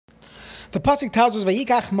The pasuk tells us,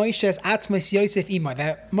 "Vayikach Moshe atzmos Yosef ima."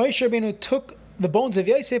 That Moshe Rabbeinu took the bones of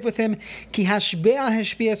Yosef with him, ki hashbea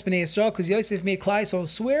hashbias b'nei Yisrael, because Yosef made Klal Yisrael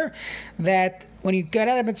swear that when you got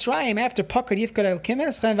out of Mitzrayim, after Pakad Yifkad El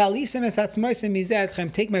Kimeschem Valisim Es Atzmosim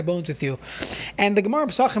Mizedchem, take my bones with you. And the Gemara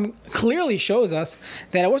Pesachim clearly shows us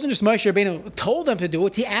that it wasn't just Moshe Rabbeinu told them to do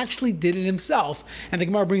it; he actually did it himself. And the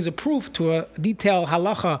Gemara brings a proof to a detailed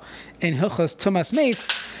halacha in Hilchos Tumas Meis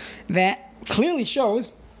that clearly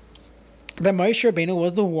shows that Moshe Rabbeinu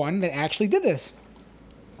was the one that actually did this.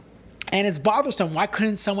 And it's bothersome. Why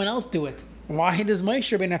couldn't someone else do it? Why does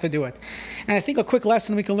Moshe Rabbeinu have to do it? And I think a quick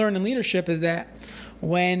lesson we can learn in leadership is that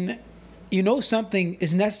when you know something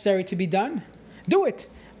is necessary to be done, do it.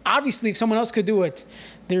 Obviously, if someone else could do it,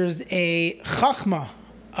 there's a chachma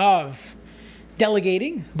of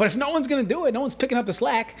delegating. But if no one's going to do it, no one's picking up the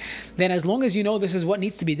slack, then as long as you know this is what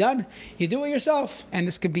needs to be done, you do it yourself. And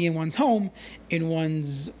this could be in one's home, in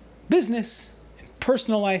one's business, in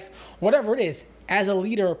personal life, whatever it is. As a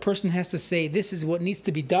leader, a person has to say, this is what needs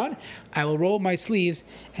to be done. I will roll up my sleeves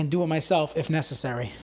and do it myself if necessary.